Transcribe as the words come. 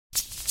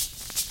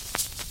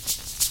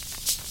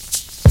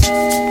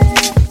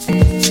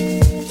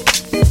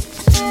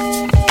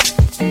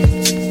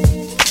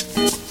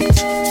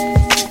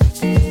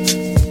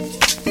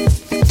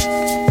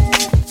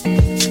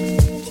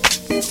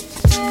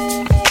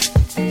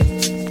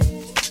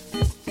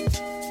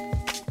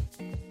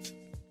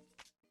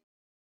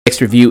Next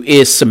review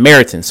is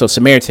Samaritan. So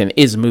Samaritan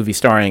is a movie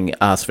starring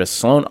Sylvester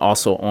Stallone,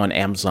 also on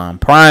Amazon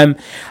Prime.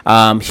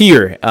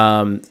 Here,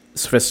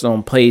 Sylvester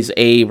Stallone plays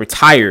a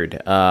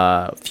retired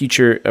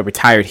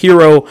retired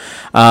hero,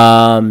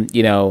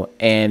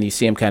 and you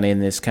see him kind of in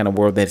this kind of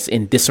world that's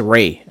in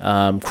disarray.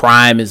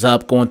 Crime is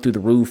up, going through the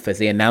roof as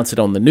they announce it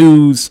on the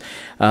news.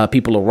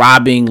 People are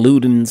robbing,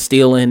 looting,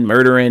 stealing,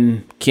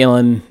 murdering,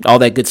 killing, all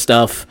that good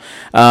stuff.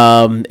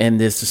 And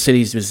the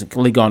city's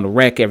basically gone to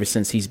wreck ever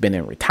since he's been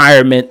in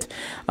retirement.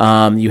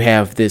 You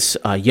have this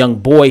young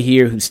boy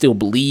here who still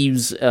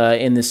believes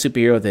in this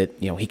superhero that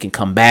he can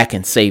come back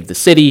and save the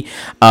city.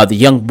 The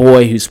young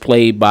boy who's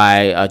played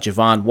by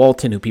Javon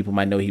Walton, who people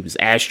might know, he was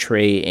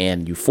Ashtray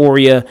and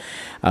Euphoria.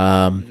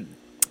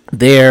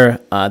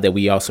 That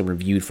we also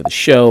reviewed for the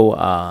show,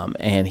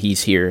 and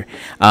he's here.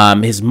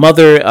 His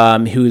mother,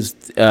 who's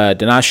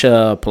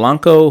Danasha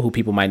Polanco, who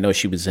people might know,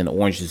 she was in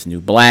Orange is the New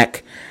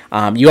Black.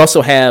 You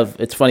also have,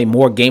 it's funny,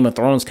 more Game of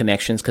Thrones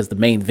connections, because the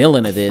main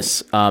villain of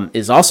this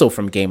is also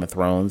from Game of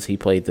Thrones. He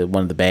played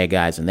one of the bad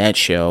guys in that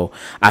show.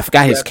 I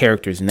forgot his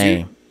character's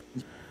name.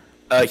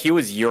 He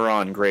was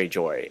Euron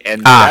Greyjoy,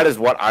 and that is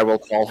what I will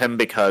call him,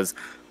 because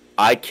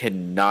I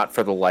cannot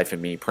for the life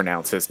of me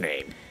pronounce his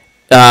name.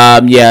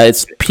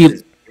 It's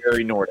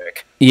very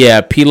Nordic.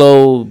 Yeah,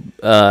 Pilo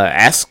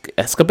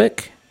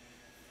Askabek.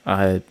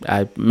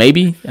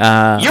 Maybe.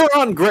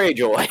 Euron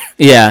Greyjoy.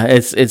 Yeah,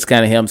 it's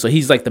kind of him. So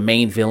he's like the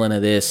main villain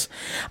of this.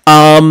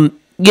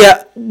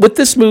 With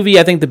this movie,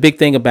 I think the big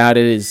thing about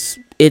it is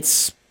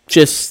it's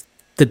just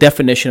the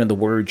definition of the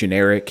word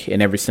generic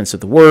in every sense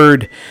of the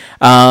word.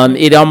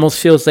 It almost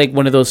feels like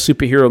one of those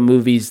superhero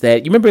movies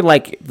that you remember, I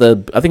think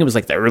it was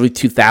like the early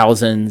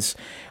 2000s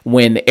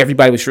when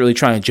everybody was really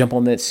trying to jump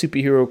on that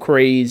superhero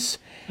craze,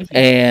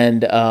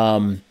 and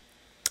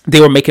they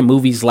were making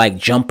movies like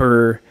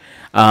Jumper,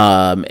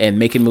 and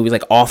making movies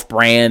like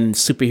off-brand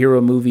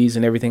superhero movies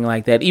and everything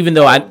like that. Even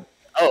though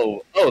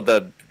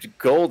the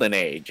golden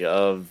age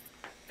of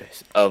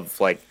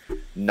like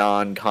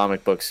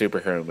non-comic book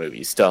superhero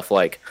movies, stuff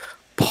like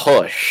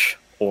Push,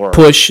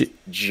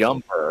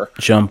 Jumper,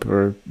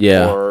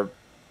 yeah. Or I'm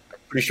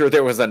pretty sure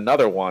there was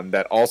another one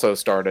that also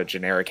starred a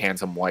generic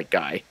handsome white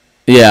guy.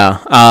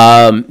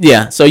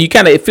 Yeah. So you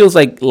kind of, it feels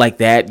like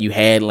that. You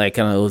had like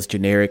kind of those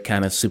generic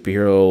kind of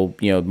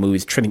superhero,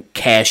 movies trying to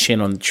cash in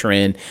on the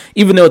trend.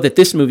 Even though that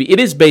this movie, it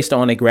is based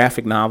on a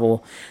graphic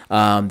novel.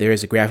 There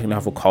is a graphic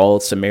novel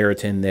called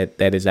Samaritan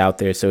that is out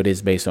there, so it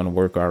is based on a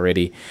work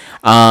already.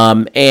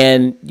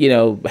 And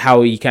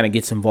how he kind of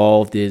gets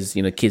involved is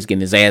kid's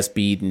getting his ass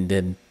beat, and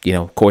then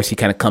of course he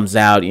kind of comes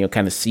out,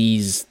 kind of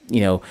sees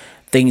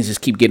things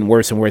just keep getting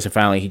worse and worse, and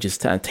finally he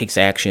just takes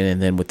action.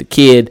 And then with the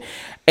kid,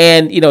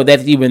 and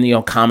that's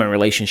even common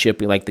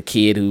relationship, like the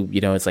kid who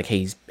it's like, hey,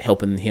 he's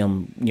helping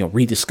him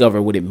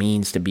rediscover what it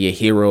means to be a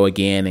hero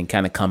again, and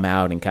kind of come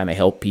out and kind of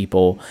help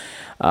people,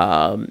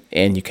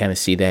 and you kind of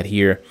see that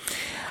here.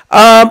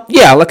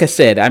 Like I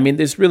said, I mean,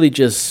 there's really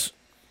just,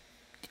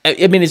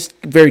 it's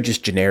very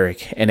just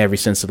generic in every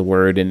sense of the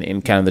word,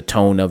 and kind of the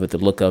tone of it, the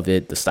look of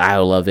it, the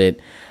style of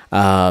it.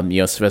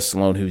 Sylvester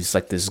Stallone, who's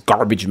like this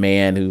garbage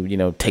man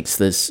who, takes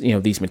this,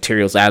 these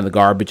materials out of the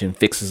garbage and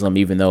fixes them,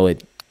 even though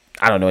it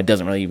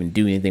doesn't really even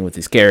do anything with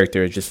his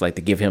character. It's just like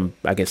to give him,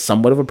 I guess,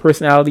 somewhat of a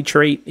personality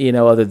trait,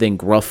 other than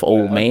gruff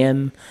old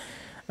man.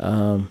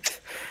 I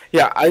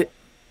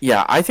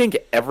think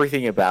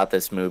everything about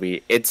this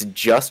movie, it's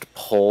just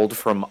pulled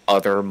from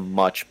other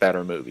much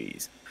better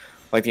movies.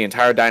 Like the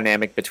entire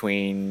dynamic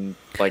between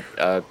like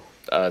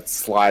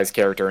Sly's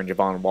character and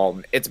Javon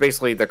Walton, it's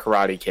basically the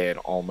Karate Kid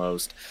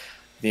almost.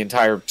 The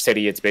entire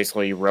city, it's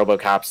basically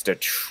RoboCop's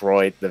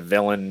Detroit. The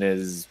villain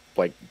is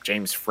like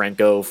James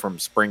Franco from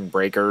Spring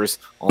Breakers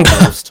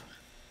almost.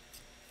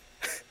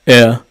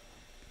 Yeah.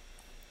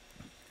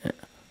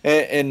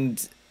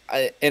 And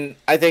I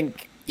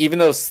think even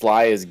though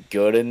Sly is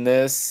good in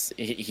this,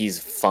 he's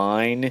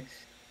fine.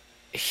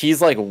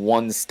 He's like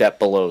one step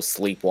below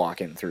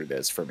sleepwalking through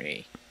this for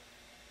me.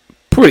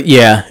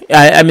 Yeah,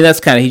 I mean, that's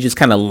kind of, he's just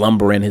kind of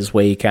lumbering his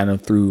way kind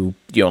of through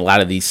a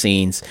lot of these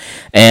scenes,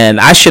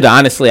 and I should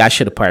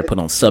have probably put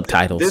on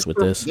subtitles with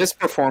this. This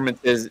performance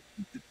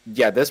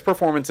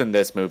in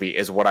this movie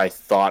is what I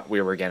thought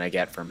we were gonna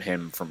get from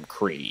him from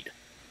Creed.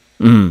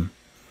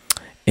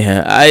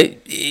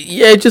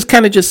 It just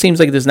kind of seems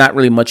like there's not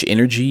really much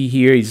energy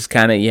here. He's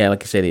kind of,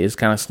 like I said, he is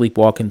kind of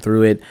sleepwalking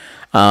through it.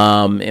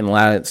 And a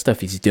lot of stuff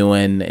he's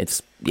doing,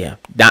 it's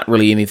not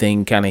really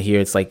anything kind of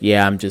here. It's like,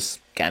 I'm just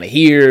kind of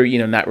here,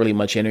 not really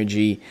much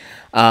energy.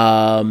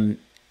 I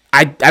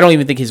don't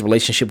even think his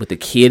relationship with the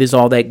kid is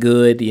all that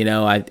good.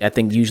 I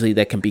think usually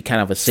that can be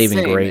kind of a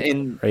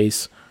saving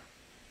grace.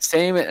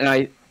 Same, and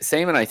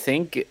I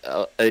think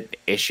an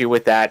issue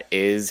with that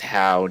is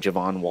how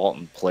Javon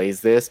Walton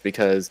plays this,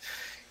 because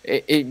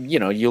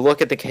You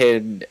look at the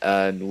kid,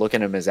 look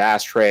at him as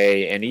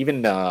Ashtray, and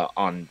even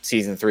on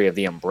season 3 of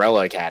the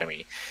Umbrella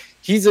Academy,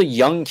 he's a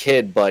young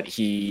kid, but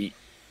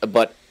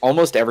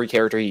almost every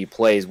character he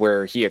plays,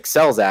 where he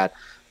excels at,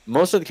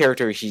 most of the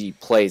characters he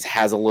plays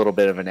has a little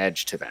bit of an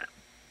edge to them.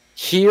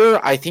 Here,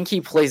 I think he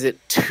plays it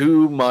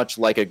too much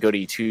like a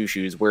goody two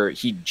shoes, where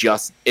it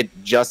just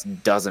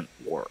doesn't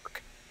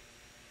work.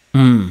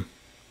 No.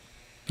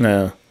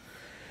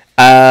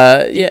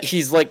 Yeah.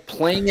 He's like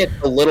playing it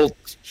a little.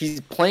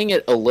 He's playing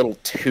it a little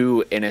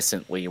too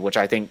innocently, which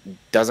I think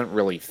doesn't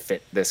really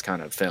fit this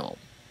kind of film.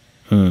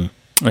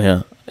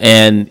 Yeah,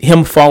 and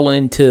him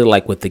falling into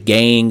like with the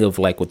gang of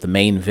like with the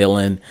main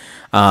villain.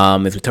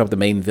 As we talk, the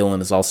main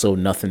villain is also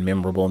nothing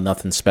memorable,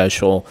 nothing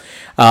special.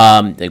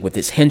 Like with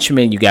his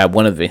henchman, you got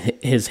one of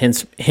his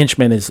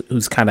henchmen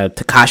who's kind of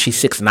Tekashi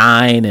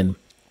 6ix9ine, and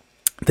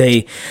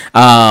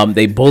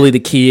they bully the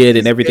kid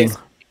and everything.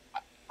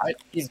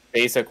 He's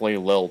basically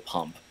Lil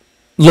Pump.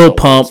 Lil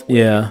Pump,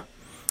 yeah.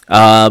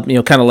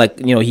 Kind of like,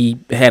 he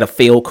had a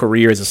failed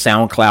career as a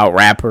SoundCloud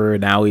rapper.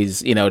 Now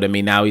he's, what I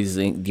mean? Now he's,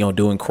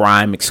 doing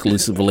crime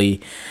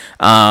exclusively.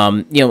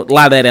 A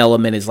lot of that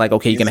element is like,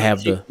 okay, you're going to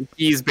have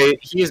he's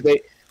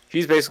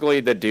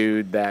basically the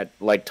dude that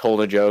like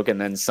told a joke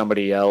and then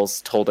somebody else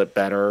told it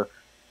better.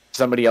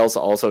 Somebody else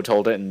also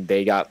told it and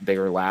they got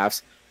bigger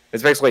laughs.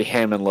 It's basically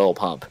him and Lil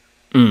Pump.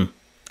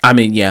 I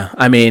mean, yeah.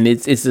 I mean,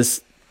 it's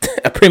just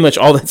pretty much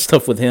all that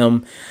stuff with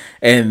him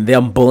and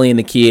them bullying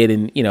the kid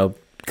and,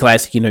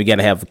 classic, you got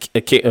to have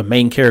a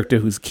main character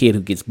who's a kid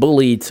who gets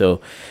bullied.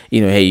 So,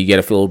 hey, you got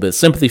to feel a little bit of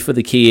sympathy for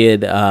the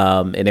kid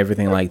and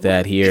everything like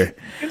that here.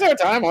 The entire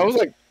time, I was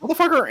like,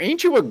 motherfucker,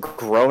 ain't you a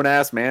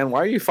grown-ass man?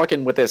 Why are you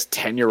fucking with this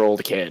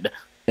 10-year-old kid?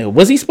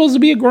 Was he supposed to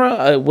be a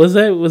grown? Was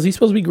he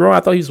supposed to be grown? I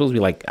thought he was supposed to be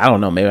like, I don't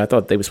know. Maybe I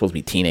thought they were supposed to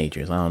be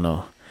teenagers. I don't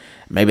know.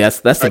 Maybe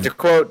that's to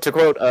quote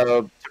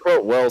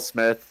Will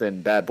Smith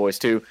in Bad Boys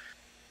 2.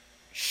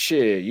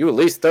 Shit, you at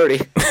least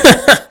 30.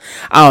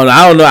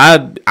 I don't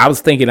know. I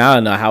was thinking, I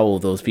don't know how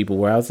old those people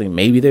were. I was thinking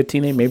maybe they're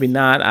teenage, maybe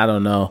not. I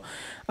don't know.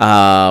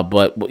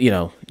 But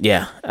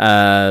yeah.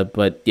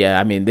 But yeah,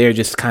 I mean, they're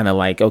just kind of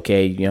like,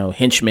 okay,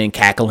 henchmen,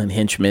 cackling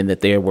henchmen that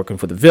they're working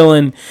for the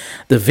villain.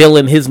 The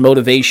villain, his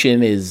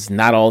motivation is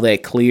not all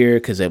that clear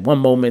because at one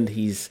moment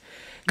he's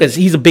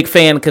a big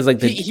fan because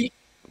like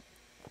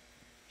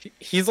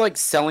he's like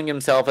selling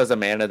himself as a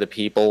man of the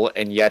people,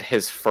 and yet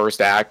his first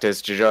act is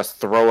to just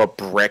throw a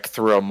brick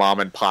through a mom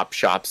and pop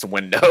shop's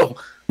window.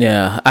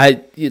 Yeah,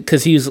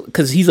 because he's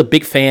a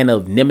big fan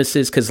of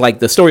Nemesis. Because like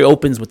the story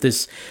opens with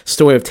this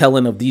story of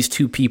telling of these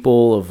two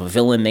people, of a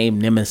villain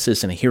named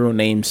Nemesis and a hero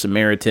named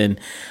Samaritan,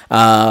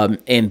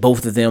 and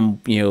both of them,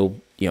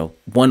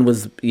 one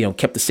was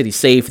kept the city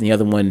safe, and the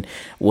other one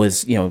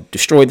was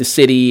destroyed the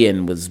city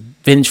and was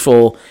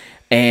vengeful.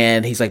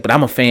 And he's like, but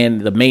I'm a fan.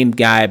 The main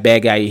guy,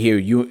 bad guy here,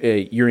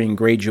 Urian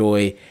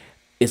Greyjoy,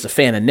 is a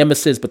fan of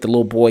Nemesis, but the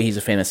little boy, he's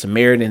a fan of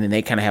Samaritan, and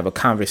they kind of have a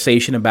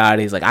conversation about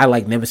it. He's like, I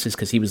like Nemesis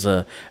because he was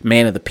a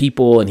man of the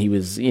people, and he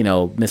was,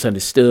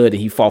 misunderstood,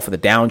 and he fought for the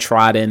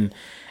downtrodden.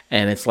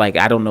 And it's like,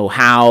 I don't know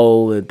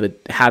how,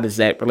 but how does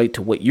that relate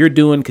to what you're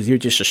doing? Because you're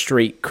just a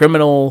straight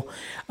criminal.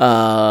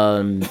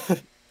 How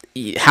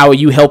are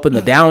you helping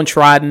the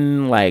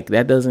downtrodden? Like,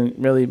 that doesn't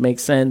really make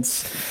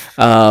sense.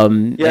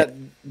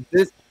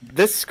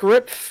 This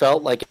script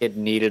felt like it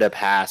needed a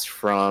pass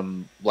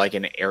from like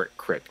an Eric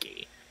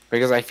Kripke,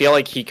 because I feel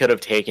like he could have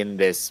taken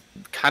this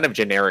kind of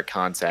generic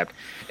concept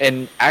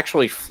and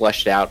actually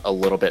fleshed out a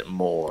little bit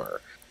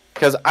more.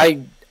 Because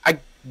I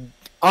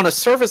on a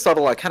surface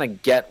level, I kind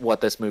of get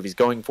what this movie's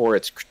going for.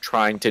 It's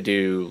trying to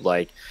do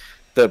like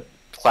the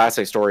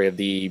classic story of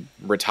the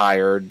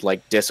retired,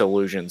 like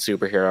disillusioned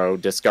superhero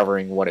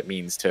discovering what it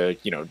means to,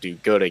 do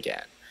good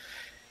again.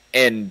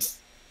 And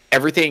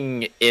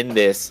everything in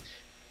this,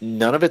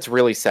 none of it's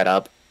really set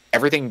up.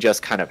 Everything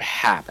just kind of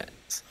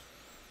happens.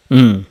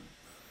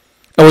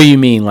 Oh, you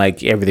mean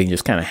like everything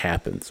just kind of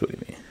happens? What do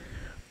you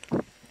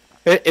mean?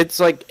 It's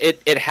like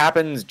it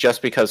happens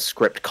just because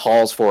script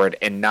calls for it,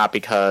 and not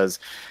because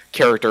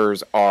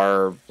characters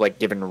are like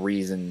given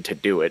reason to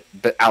do it.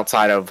 But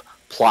outside of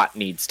plot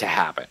needs to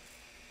happen.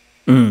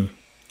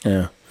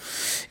 Yeah.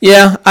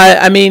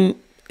 I mean,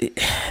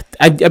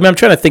 I'm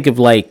trying to think of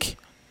like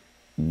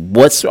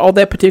what's all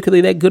that particularly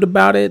that good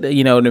about it,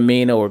 you know what I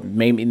mean? Or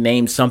maybe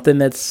name something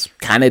that's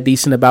kind of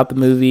decent about the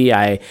movie.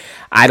 I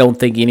don't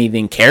think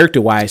anything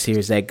character-wise here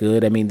is that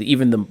good. I mean,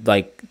 even the,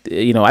 like,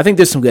 I think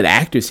there's some good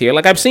actors here.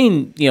 Like, I've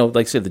seen, like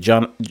I said, the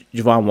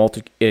Javon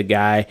Walter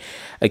guy,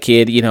 a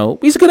kid,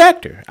 he's a good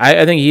actor.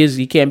 I think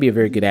he can be a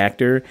very good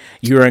actor.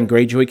 Euron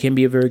Greyjoy can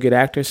be a very good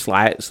actor.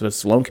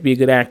 Stallone can be a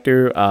good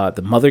actor.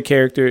 The mother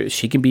character,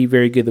 she can be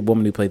very good. The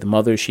woman who played the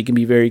mother, she can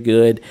be very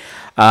good.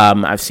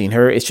 I've seen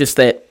her. It's just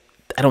that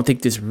I don't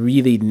think there's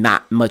really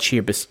not much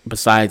here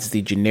besides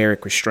the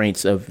generic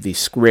restraints of the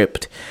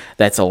script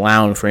that's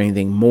allowing for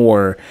anything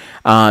more.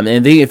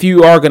 If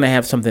you are going to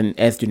have something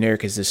as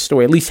generic as this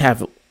story, at least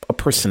have a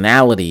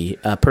personality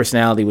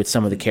with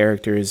some of the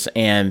characters,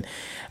 and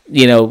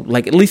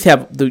like at least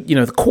have the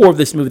the core of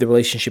this movie, the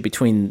relationship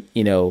between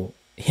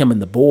him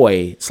and the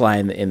boy, Sly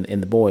and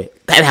the boy,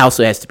 that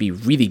also has to be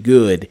really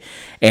good,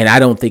 and I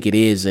don't think it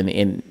is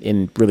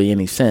in really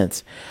any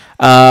sense.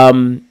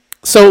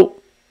 So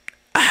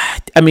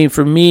I mean,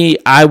 for me,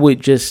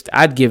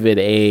 I'd give it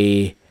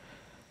a.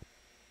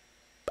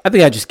 I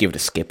think I'd just give it a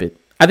skip it.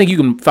 I think you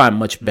can find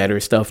much better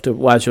stuff to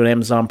watch on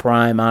Amazon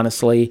Prime.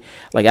 Honestly,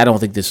 like I don't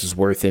think this is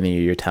worth any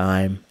of your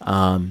time.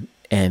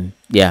 And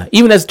yeah,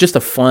 even as just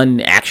a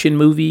fun action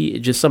movie,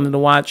 just something to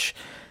watch.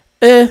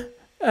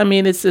 I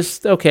mean, it's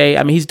just okay.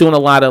 I mean, he's doing a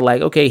lot of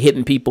like okay,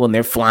 hitting people and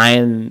they're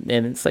flying,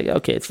 and it's like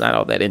okay, it's not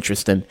all that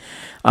interesting.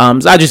 So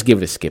I just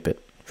give it a skip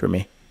it for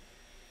me.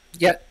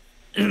 Yeah,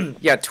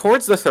 yeah.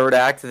 Towards the third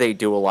act, they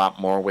do a lot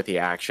more with the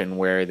action,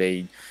 where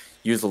they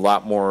use a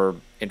lot more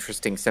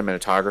interesting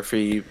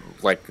cinematography.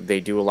 Like they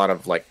do a lot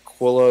of like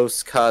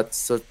close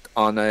cuts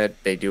on it.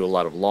 They do a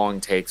lot of long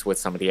takes with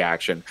some of the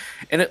action,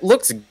 and it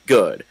looks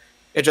good.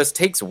 It just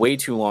takes way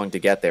too long to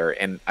get there,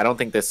 and I don't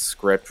think this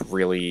script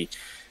really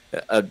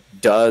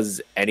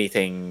does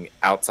anything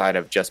outside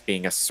of just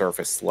being a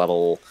surface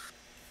level.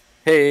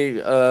 Hey,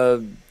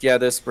 yeah,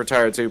 this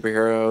retired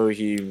superhero,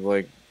 he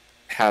like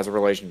has a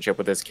relationship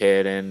with this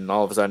kid, and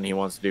all of a sudden he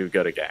wants to do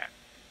good again,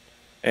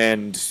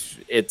 and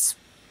it's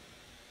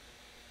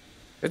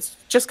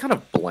just kind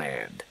of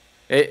bland.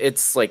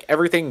 It's like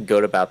everything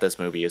good about this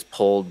movie is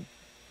pulled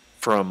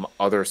from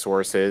other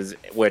sources,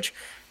 which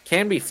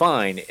can be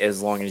fine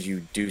as long as you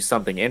do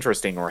something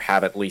interesting or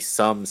have at least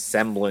some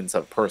semblance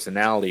of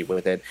personality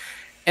with it.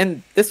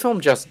 And this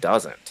film just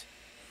doesn't.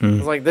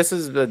 It's like this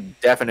is the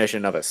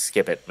definition of a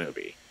skip it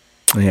movie.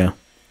 Yeah,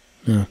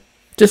 yeah.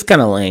 Just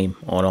kind of lame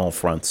on all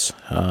fronts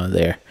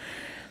there.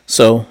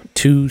 So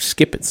 2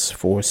 skip it's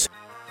for us.